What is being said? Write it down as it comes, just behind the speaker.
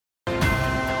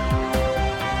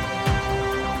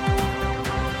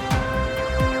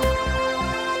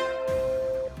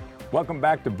Welcome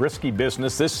back to Brisky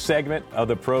Business. This segment of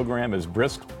the program is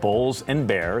Brisk Bulls and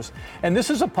Bears, and this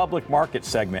is a public market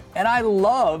segment. And I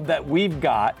love that we've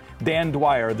got Dan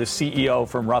Dwyer, the CEO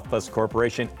from Rothfuss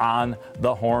Corporation, on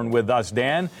the horn with us.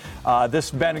 Dan,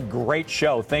 this has been a great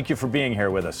show. Thank you for being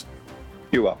here with us.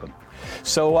 You're welcome.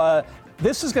 So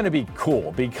this is going to be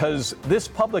cool because this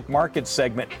public market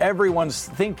segment, everyone's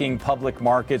thinking public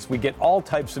markets. We get all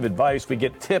types of advice. We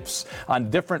get tips on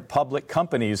different public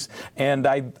companies. And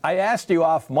I asked you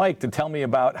off mic to tell me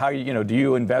about how, do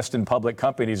you invest in public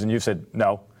companies? And you said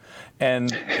no. And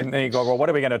then you go, well, what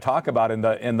are we going to talk about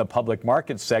in the public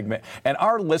market segment? And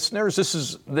our listeners, this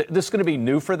is going to be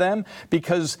new for them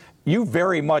because you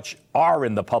very much are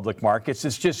in the public markets.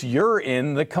 It's just you're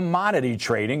in the commodity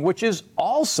trading, which is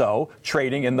also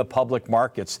trading in the public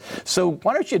markets. So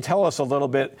why don't you tell us a little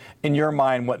bit, in your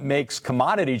mind, what makes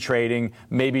commodity trading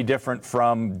maybe different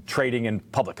from trading in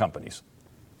public companies?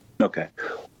 Okay.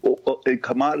 Well, in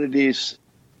commodities,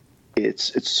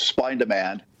 it's supply and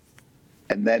demand.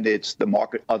 And then it's the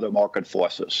market, other market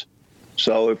forces.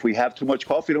 So if we have too much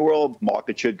coffee in the world,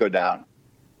 market should go down.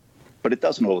 But it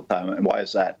doesn't all the time. And why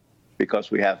is that? Because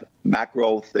we have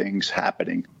macro things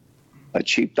happening. A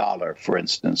cheap dollar, for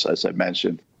instance, as I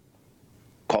mentioned.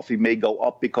 Coffee may go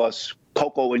up because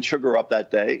cocoa and sugar are up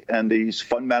that day, and these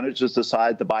fund managers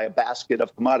decide to buy a basket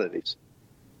of commodities.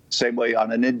 Same way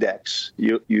on an index.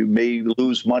 You may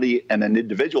lose money in an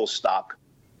individual stock,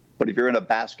 but if you're in a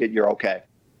basket, you're okay.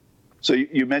 So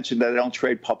you mentioned that I don't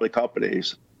trade public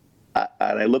companies. And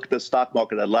I look at the stock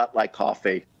market a lot like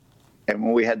coffee. And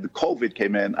when we had the COVID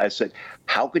came in, I said,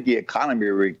 how could the economy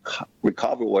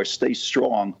recover or stay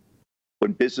strong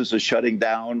when business is shutting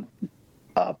down,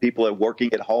 people are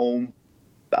working at home,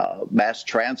 mass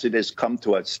transit has come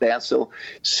to a standstill,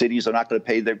 cities are not going to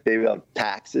pay their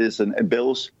taxes and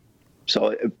bills.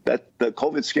 So the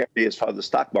COVID scared me as far as the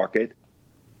stock market,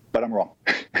 but I'm wrong.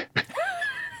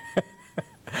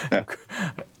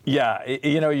 Yeah,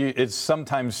 it's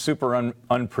sometimes super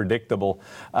unpredictable.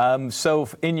 So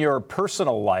in your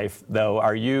personal life, though,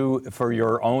 are you, for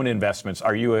your own investments,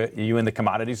 are you in the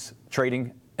commodities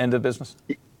trading end of business?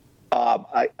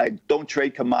 I don't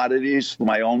trade commodities for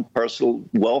my own personal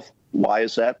wealth. Why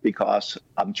is that? Because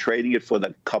I'm trading it for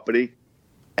the company,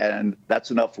 and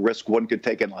that's enough risk one could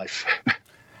take in life.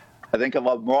 I think if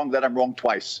I'm wrong, then I'm wrong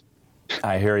twice.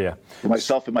 I hear you. For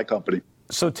myself and my company.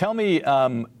 So tell me,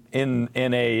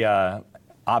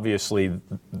 obviously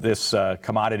this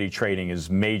commodity trading is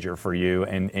major for you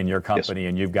and your company, yes.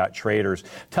 And you've got traders.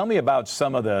 Tell me about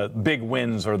some of the big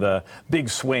wins or the big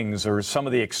swings or some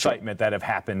of the excitement that have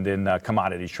happened in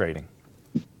commodity trading.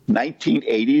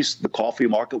 1980s, the coffee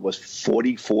market was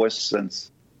 44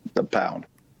 cents a pound.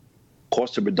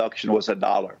 Cost of production was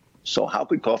 $1. So how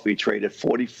could coffee trade at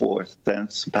 44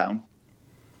 cents a pound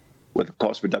with a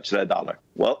cost of production at $1?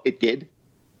 Well, it did.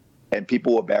 And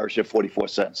people were bearish at 44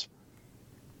 cents.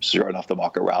 Sure enough, the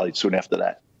market rallied soon after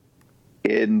that.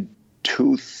 In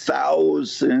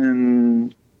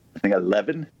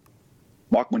 2011,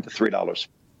 market went to $3.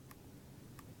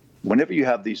 Whenever you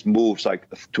have these moves like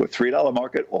to a $3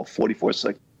 market or 44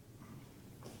 cents,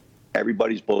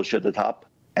 everybody's bullish at the top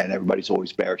and everybody's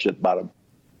always bearish at the bottom.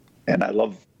 And I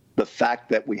love the fact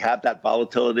that we have that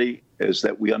volatility, is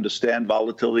that we understand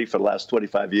volatility for the last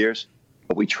 25 years,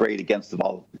 but we trade against the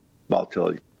volatility.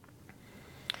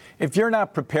 If you're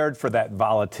not prepared for that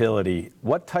volatility,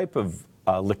 what type of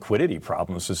liquidity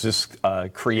problems does this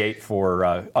create for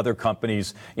other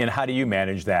companies, and how do you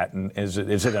manage that? And is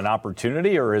it an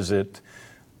opportunity, or is it?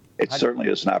 It certainly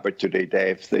is an opportunity,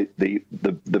 Dave.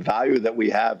 The value that we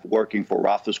have working for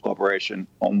Rothfuss Corporation,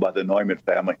 owned by the Neumann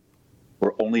family,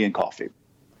 we're only in coffee.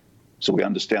 So we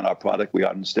understand our product. We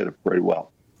understand it pretty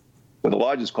well. We're the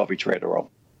largest coffee trader.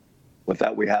 With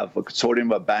that, we have a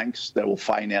consortium of banks that will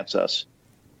finance us.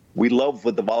 We love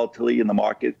with the volatility in the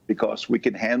market because we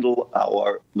can handle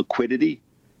our liquidity.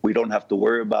 We don't have to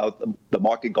worry about the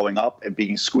market going up and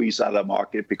being squeezed out of the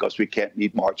market because we can't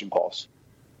meet margin calls.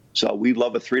 So we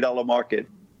love a $3 market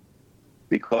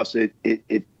because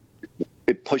it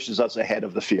pushes us ahead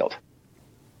of the field.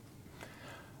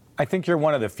 I think you're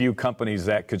one of the few companies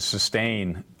that could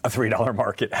sustain a $3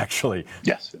 market, actually.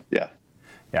 Yes, yeah.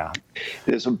 Yeah.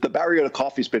 The barrier to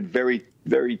coffee has been very,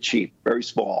 very cheap, very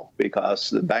small, because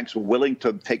the banks were willing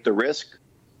to take the risk,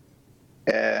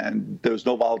 and there was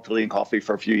no volatility in coffee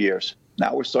for a few years.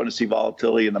 Now we're starting to see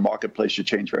volatility, and the marketplace should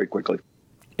change very quickly.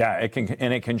 Yeah, it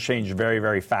can change very,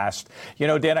 very fast.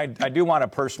 Dan, I do want to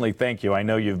personally thank you. I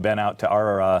know you've been out to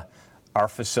our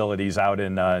facilities out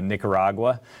in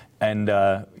Nicaragua, and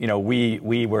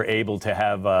we were able to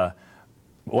have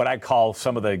what I call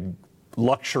some of the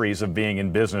luxuries of being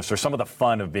in business, or some of the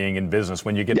fun of being in business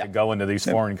when you get to go into these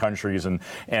foreign countries. And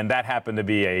that happened to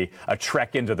be a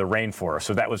trek into the rainforest.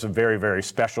 So that was a very, very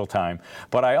special time.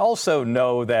 But I also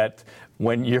know that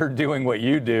when you're doing what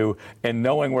you do and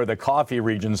knowing where the coffee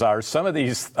regions are, some of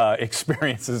these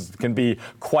experiences can be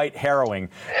quite harrowing.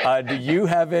 Do you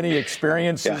have any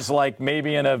experiences like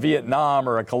maybe in a Vietnam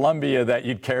or a Colombia that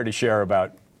you'd care to share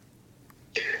about?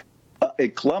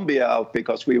 In Colombia,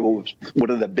 because we were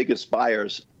one of the biggest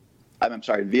buyers, I'm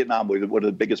sorry, in Vietnam, we were one of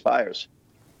the biggest buyers.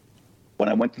 When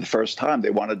I went the first time,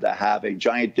 they wanted to have a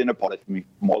giant dinner party for me,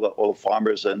 from all the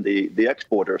farmers and the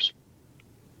exporters.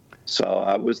 So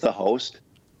I was the host.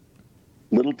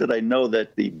 Little did I know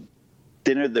that the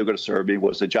dinner they were going to serve me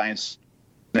was a giant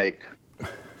snake.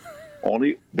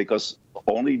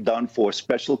 only done for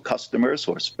special customers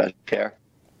or special care.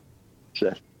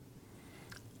 So,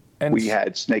 and we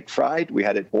had snake fried, we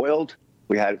had it boiled,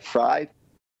 we had it fried.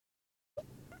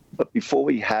 But before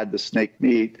we had the snake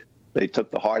meat, they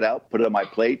took the heart out, put it on my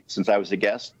plate since I was a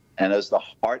guest. And as the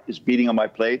heart is beating on my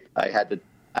plate, I had to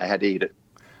eat it.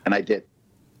 And I did.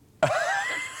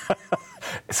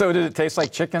 So did it taste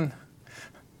like chicken?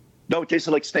 No, it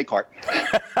tasted like snake heart.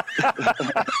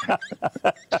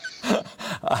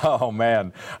 Oh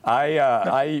man,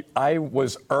 I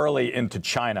was early into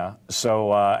China,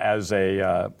 so as in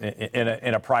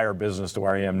a prior business to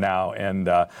where I am now, and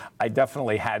I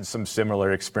definitely had some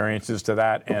similar experiences to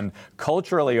that. And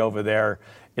culturally over there,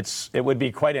 it would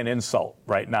be quite an insult,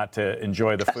 right, not to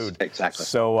enjoy the food. Exactly.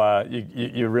 So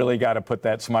you really got to put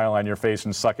that smile on your face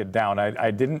and suck it down.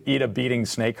 I didn't eat a beating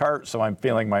snake heart, so I'm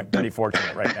feeling pretty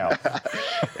fortunate right now.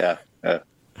 Yeah.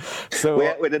 So we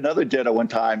had another dinner one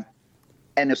time,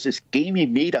 and it's this gamey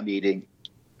meat I'm eating,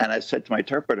 and I said to my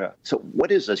interpreter, "So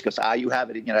what is this?" Because you have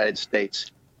it in the United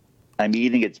States. I'm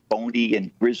eating it's bony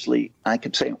and grisly. I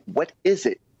kept saying, "What is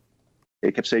it?"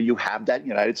 They kept saying, "You have that in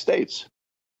the United States."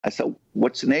 I said,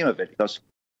 "What's the name of it?" He goes,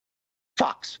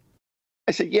 "Fox."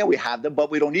 I said, "Yeah, we have them,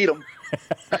 but we don't eat them."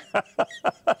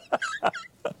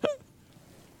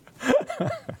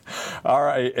 All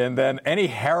right, and then any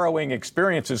harrowing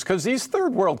experiences, because these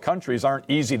third world countries aren't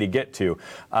easy to get to.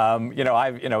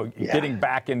 Getting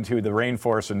back into the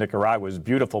rainforest in Nicaragua is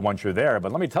beautiful once you're there,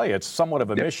 but let me tell you, it's somewhat of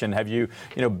a mission. Have you,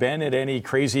 been at any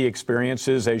crazy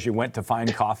experiences as you went to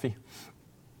find coffee?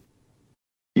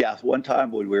 Yeah, one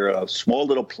time we were in a small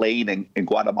little plane in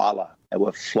Guatemala, and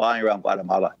we're flying around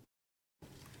Guatemala,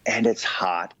 and it's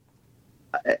hot,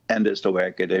 and there's no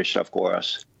air conditioning, of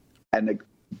course, and the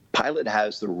pilot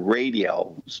has the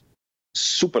radio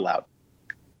super loud.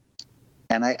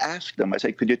 And I asked him, I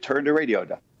said, "Could you turn the radio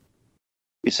down?"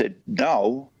 He said,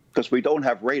 "No, because we don't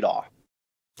have radar.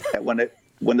 And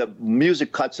when the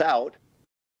music cuts out,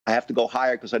 I have to go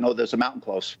higher because I know there's a mountain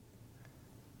close."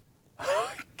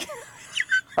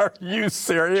 Are you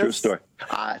serious? True story.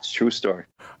 It's a true story.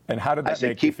 And how did that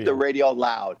make you feel? Keep the radio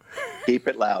loud. Keep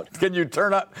it loud. Can you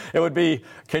turn up? It would be,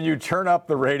 can you turn up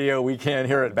the radio? We can't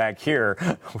hear it back here,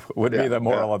 would be the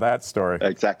moral of that story.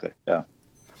 Exactly, yeah.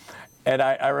 And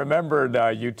I remembered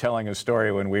you telling a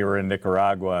story when we were in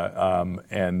Nicaragua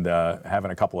and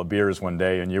having a couple of beers one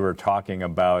day, and you were talking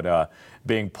about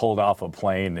being pulled off a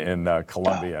plane in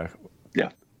Colombia.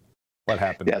 Yeah. What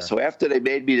happened there? So after they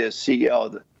made me the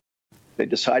CEO, they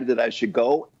decided that I should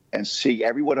go and see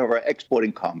every one of our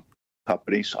exporting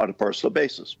companies on a personal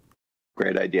basis.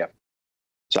 Great idea.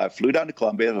 So I flew down to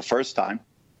Colombia the first time,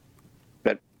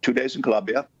 spent 2 days in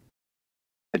Colombia,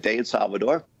 a day in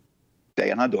Salvador, day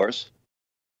in Honduras,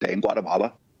 day in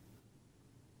Guatemala,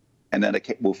 and then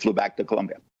we flew back to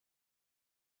Colombia.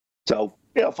 So,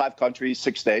 5 countries,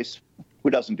 6 days. Who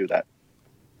doesn't do that?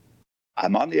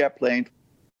 I'm on the airplane,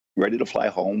 ready to fly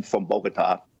home from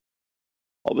Bogota.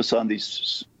 All of a sudden,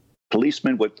 these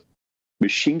policemen with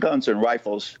machine guns and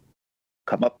rifles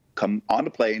come on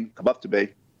the plane, come up to me,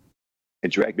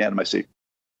 and drag me out of my seat.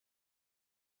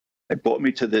 They brought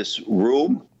me to this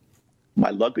room. My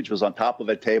luggage was on top of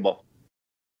a table.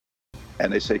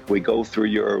 And they said, "Can we go through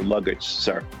your luggage,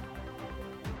 sir?"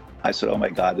 I said, "Oh my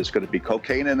God, there's going to be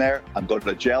cocaine in there. I'm going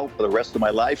to jail for the rest of my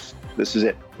life. This is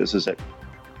it. This is it."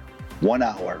 1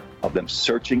 hour of them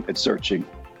searching and searching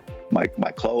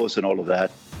my clothes and all of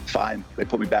that. Fine. They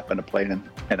put me back on the plane,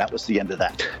 and that was the end of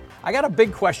that. I got a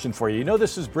big question for you.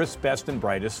 This is Brit's Best and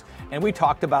Brightest, and we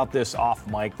talked about this off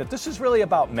mic, that this is really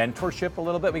about mentorship a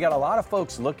little bit. We got a lot of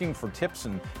folks looking for tips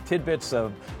and tidbits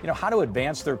of, how to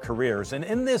advance their careers. And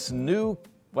in this new,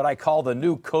 what I call the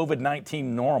new COVID-19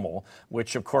 normal,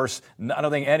 which of course, I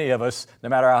don't think any of us, no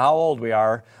matter how old we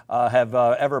are, have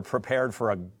ever prepared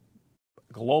for a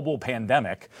global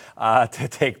pandemic to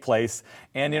take place.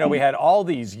 And, we had all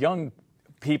these young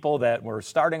people that were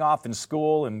starting off in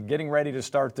school and getting ready to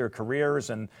start their careers,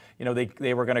 and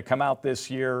they were going to come out this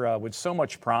year with so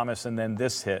much promise, and then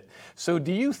this hit. So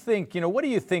do you think, what do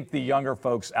you think the younger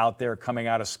folks out there coming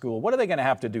out of school, what are they going to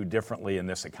have to do differently in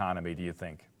this economy, do you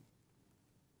think?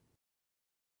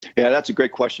 Yeah, that's a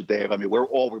great question, Dave. I mean, we're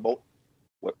all remote.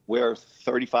 We're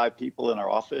 35 people in our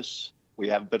office. We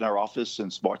haven't been in our office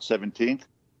since March 17th,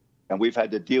 and we've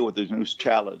had to deal with this new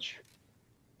challenge.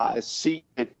 I see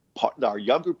it. Our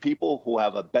younger people who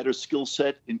have a better skill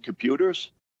set in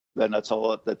computers than the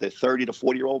 30 to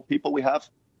 40-year-old people we have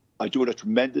are doing a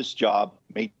tremendous job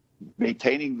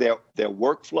maintaining their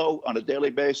workflow on a daily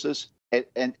basis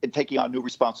and taking on new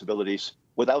responsibilities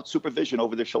without supervision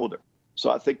over their shoulder.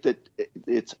 So I think that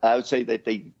I would say that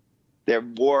they're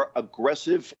more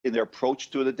aggressive in their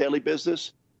approach to the daily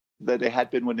business than they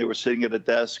had been when they were sitting at a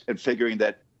desk and figuring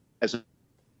that as a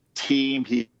team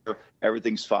here,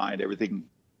 everything's fine,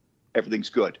 everything's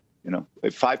good.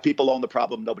 If 5 people own the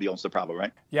problem, nobody owns the problem,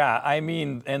 right? Yeah, I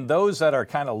mean, and those that are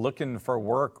kind of looking for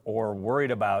work or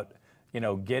worried about,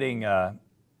 getting a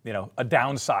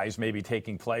downsize maybe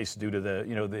taking place due to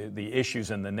the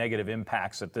issues and the negative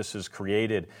impacts that this has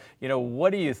created.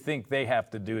 What do you think they have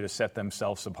to do to set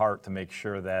themselves apart to make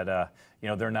sure that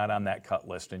they're not on that cut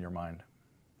list in your mind?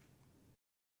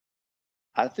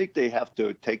 I think they have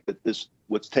to take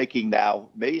what's taking now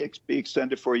may be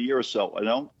extended for a year or so. I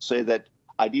don't say that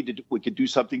we could do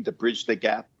something to bridge the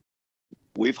gap.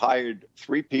 We've hired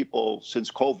 3 people since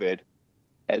COVID,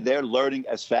 and they're learning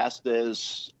as fast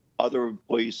as other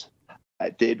employees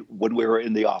did when we were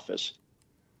in the office.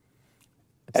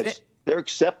 They're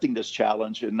accepting this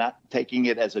challenge and not taking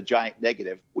it as a giant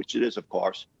negative, which it is, of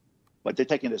course, but they're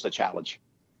taking it as a challenge.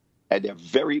 And they're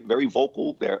very, very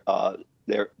vocal.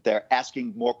 They're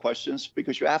asking more questions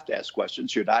because you have to ask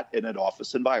questions. You're not in an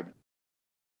office environment.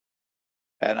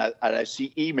 And I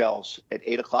see emails at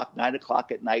 8 o'clock, 9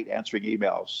 o'clock at night, answering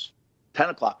emails, 10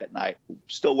 o'clock at night,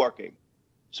 still working.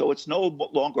 So it's no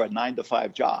longer a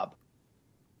 9-to-5 job.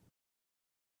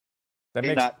 They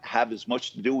may not have as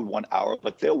much to do in 1 hour,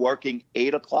 but they're working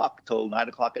 8 o'clock till 9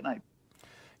 o'clock at night.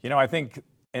 I think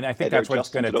that's what it's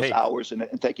going to take. Those hours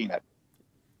and taking that.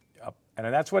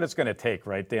 And that's what it's going to take,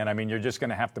 right, Dan? I mean, you're just going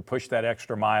to have to push that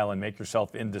extra mile and make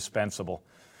yourself indispensable.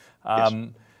 Yes.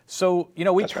 So, we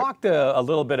That's talked a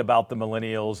little bit about the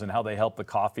millennials and how they help the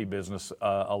coffee business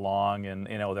along and,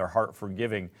 their heart for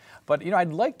giving. But,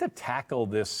 I'd like to tackle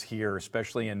this here,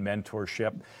 especially in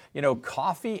mentorship,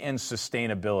 coffee and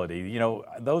sustainability.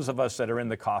 Those of us that are in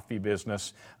the coffee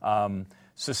business,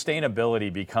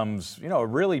 sustainability becomes, a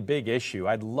really big issue.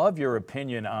 I'd love your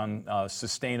opinion on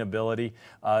sustainability.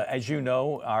 As you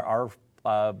know, our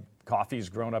coffee's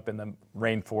grown up in the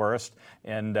rainforest,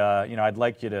 and I'd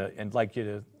like you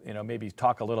to maybe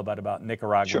talk a little bit about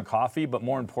Nicaraguan coffee, but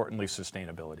more importantly,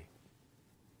 sustainability.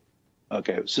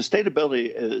 Okay,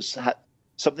 sustainability is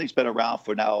something that's been around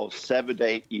for now 7 to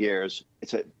 8 years.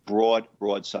 It's a broad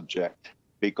subject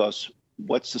because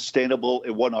what's sustainable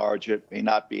in one origin may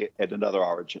not be at another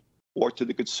origin. Or to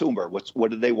the consumer,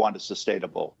 what do they want as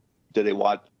sustainable? Do they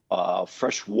want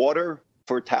fresh water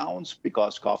for towns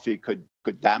because coffee could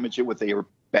damage it with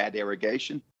bad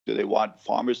irrigation? Do they want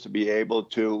farmers to be able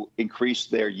to increase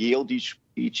their yield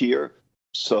each year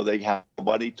so they have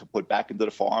money to put back into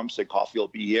the farms and coffee will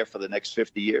be here for the next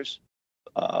 50 years?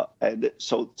 And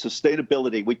so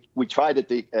sustainability, we tried at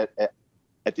the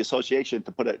association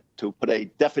to put a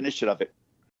definition of it.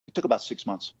 It took about 6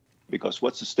 months because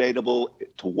what's sustainable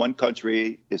to one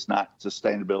country is not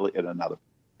sustainable in another.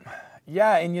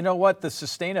 Yeah, and you know what? The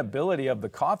sustainability of the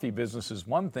coffee business is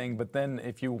one thing, but then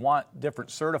if you want different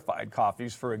certified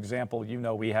coffees, for example,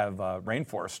 we have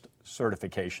rainforest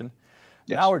certification.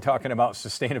 Yes. Now we're talking about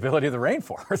sustainability of the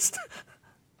rainforest.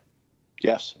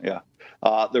 Yes, yeah.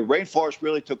 The rainforest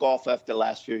really took off after the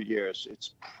last few years.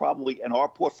 It's probably, in our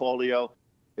portfolio,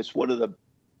 it's one of the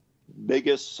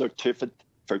biggest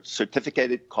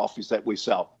certificated coffees that we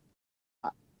sell.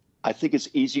 I think it's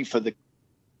easy for the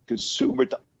consumer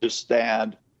to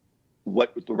understand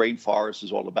what the rainforest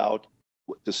is all about,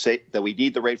 to say that we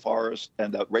need the rainforest,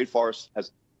 and the rainforest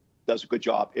does a good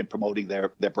job in promoting their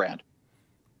brand.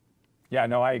 Yeah,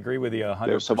 no, I agree with you 100%.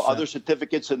 There's some other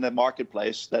certificates in the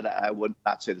marketplace that I would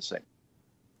not say the same.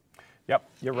 Yep,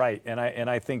 you're right, and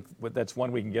I think that's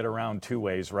one we can get around 2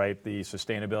 ways, right? The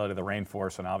sustainability of the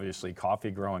rainforest and obviously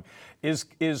coffee growing.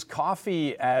 Is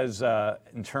coffee, as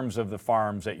in terms of the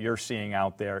farms that you're seeing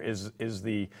out there, is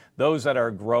those that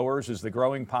are growers, is the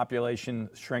growing population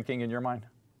shrinking in your mind?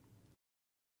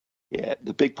 Yeah,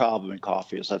 the big problem in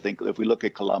coffee is, I think, if we look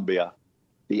at Colombia,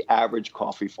 the average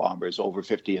coffee farmer is over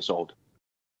 50 years old.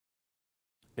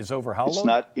 is over how It's low?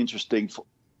 not interesting for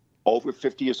over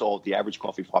 50 years old, the average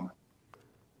coffee farmer.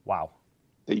 Wow.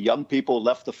 The young people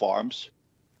left the farms.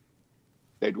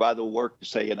 They'd rather work,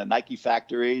 say, in a Nike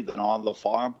factory than on the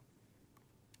farm.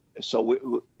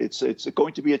 So it's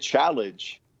going to be a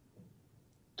challenge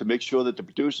to make sure that the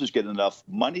producers get enough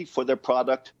money for their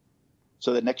product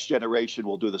so the next generation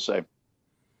will do the same.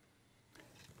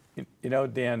 You know,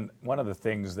 Dan, one of the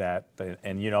things that,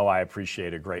 and you know, I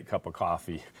appreciate a great cup of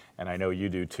coffee, and I know you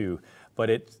do too, but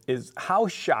it is, how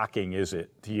shocking is it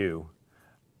to you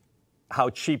how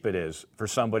cheap it is for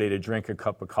somebody to drink a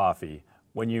cup of coffee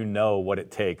when you know what it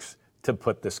takes to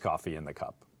put this coffee in the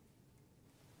cup?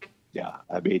 Yeah,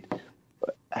 I mean,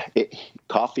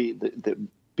 coffee,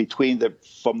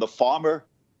 from the farmer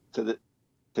to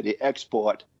the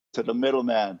export, to the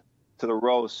middleman, to the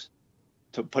roast,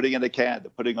 to putting in a can, to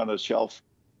putting on a shelf,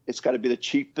 it's got to be the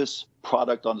cheapest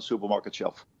product on the supermarket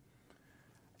shelf.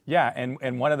 Yeah,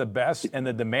 and one of the best, and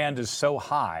the demand is so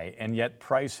high, and yet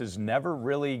price has never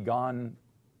really gone,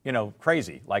 you know,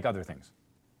 crazy like other things.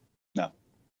 No.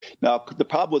 Now, the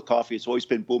problem with coffee has always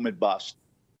been boom and bust.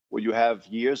 When you have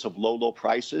years of low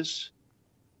prices,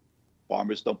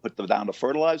 farmers don't put down the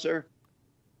fertilizer,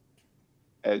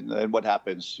 and then what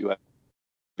happens? You have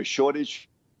a shortage,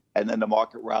 and then the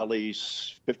market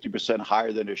rallies 50%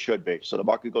 higher than it should be. So the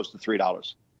market goes to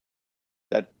 $3.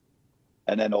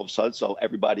 And then all of a sudden, so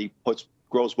everybody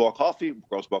grows more coffee,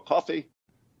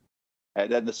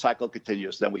 and then the cycle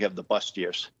continues. Then we have the bust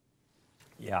years.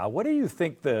 Yeah, what do you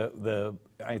think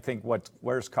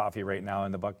where's coffee right now,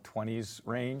 in the $1.20s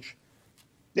range?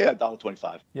 Yeah,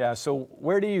 $1.25. Yeah, so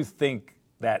where do you think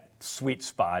that sweet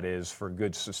spot is for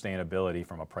good sustainability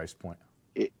from a price point?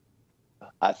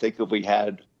 I think if we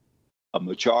had a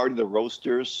majority of the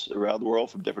roasters around the world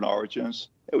from different origins,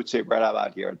 it would say right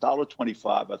about here,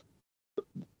 $1.25.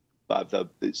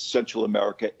 The Central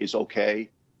America is okay.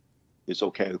 It's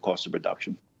okay, the cost of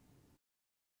production.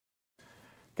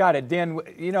 Got it. Dan,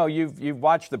 you know, you've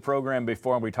watched the program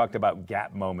before, and we talked about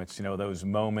gap moments, you know, those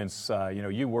moments, you know,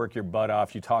 you work your butt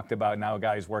off. You talked about now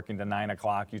guys working to 9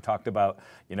 o'clock. You talked about,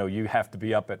 you know, you have to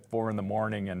be up at 4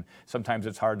 a.m, and sometimes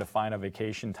it's hard to find a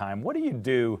vacation time. What do you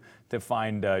do to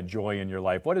find joy in your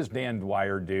life? What does Dan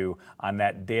Dwyer do on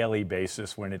that daily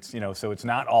basis when it's, you know, so it's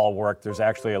not all work, there's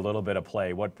actually a little bit of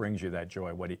play? What brings you that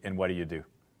joy? What do you do?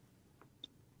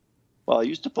 Well, I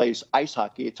used to play ice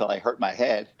hockey until I hurt my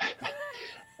head.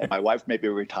 And my wife made me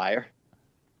retire.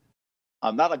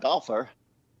 I'm not a golfer.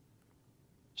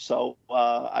 So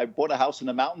I bought a house in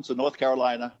the mountains of North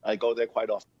Carolina. I go there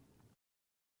quite often.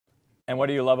 And what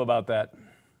do you love about that?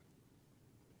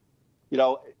 You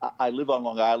know, I live on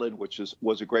Long Island, which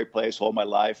was a great place all my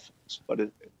life, but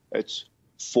it's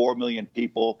 4 million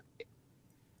people,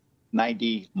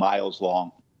 90 miles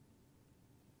long.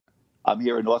 I'm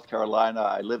here in North Carolina.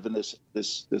 I live in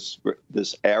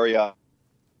this area.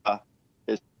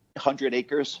 100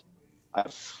 acres. I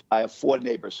have 4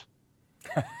 neighbors.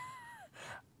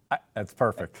 That's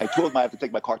perfect. And 2 of them I have to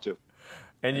take my car to.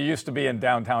 And you used to be in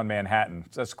downtown Manhattan.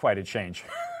 So that's quite a change.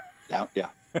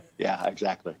 Yeah,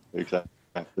 exactly.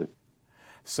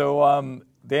 So,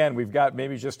 Dan, we've got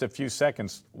maybe just a few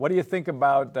seconds. What do you think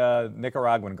about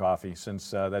Nicaraguan coffee,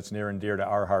 since that's near and dear to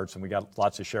our hearts, and we got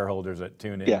lots of shareholders that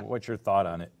tune in? Yeah. What's your thought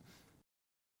on it?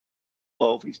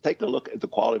 Well, if you take a look at the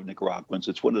quality of Nicaraguans,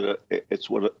 it's one of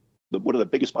the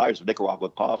biggest buyers of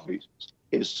Nicaraguan coffee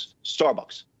is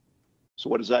Starbucks. So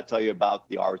what does that tell you about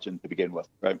the origin to begin with,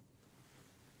 right?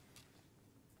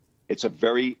 It's a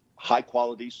very high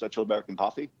quality Central American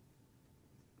coffee,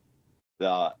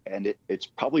 and it's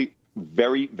probably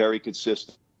very, very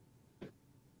consistent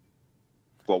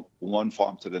from one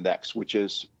farm to the next, which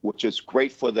is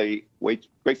great for the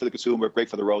consumer, great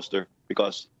for the roaster,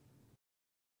 because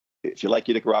if you like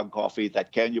your Nicaraguan coffee,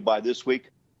 that can you buy this week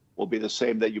will be the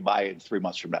same that you buy in 3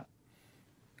 months from now.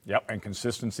 Yep, and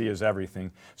consistency is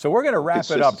everything. So we're going to wrap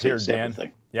it up here, Dan.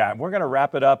 Everything. Yeah, we're going to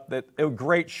wrap it up. A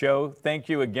great show. Thank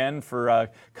you again for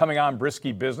coming on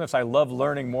Brisky Business. I love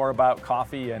learning more about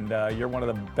coffee, and you're one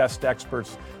of the best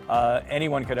experts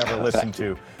anyone could ever listen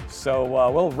to.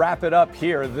 So we'll wrap it up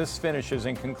here. This finishes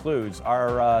and concludes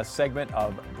our segment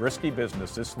of Brisky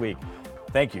Business this week.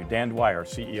 Thank you, Dan Dwyer,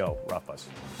 CEO, Ruffus.